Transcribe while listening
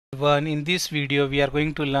In this video we are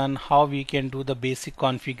going to learn how we can do the basic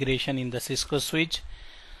configuration in the CISCO switch.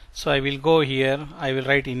 So I will go here, I will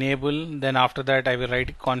write enable, then after that I will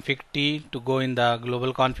write config T to go in the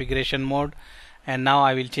global configuration mode, and now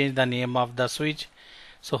I will change the name of the switch.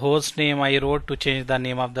 So host name I wrote to change the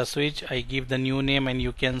name of the switch. I give the new name and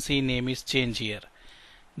you can see name is changed here.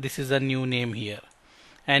 This is the new name here.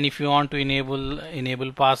 And if you want to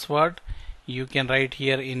enable password, you can write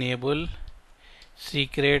here enable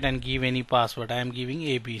secret and give any password. I am giving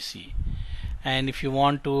ABC. And if you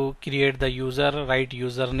want to create the user, write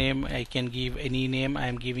username. I can give any name. I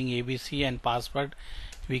am giving ABC, and password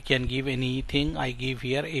we can give anything. I give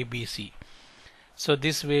here ABC. So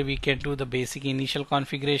this way we can do the basic initial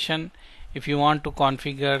configuration. If you want to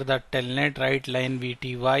configure the telnet, write line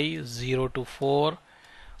VTY 0 to 4,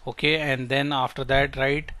 okay, and then after that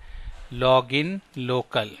write login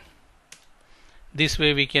local. This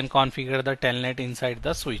way we can configure the telnet inside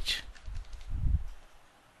the switch.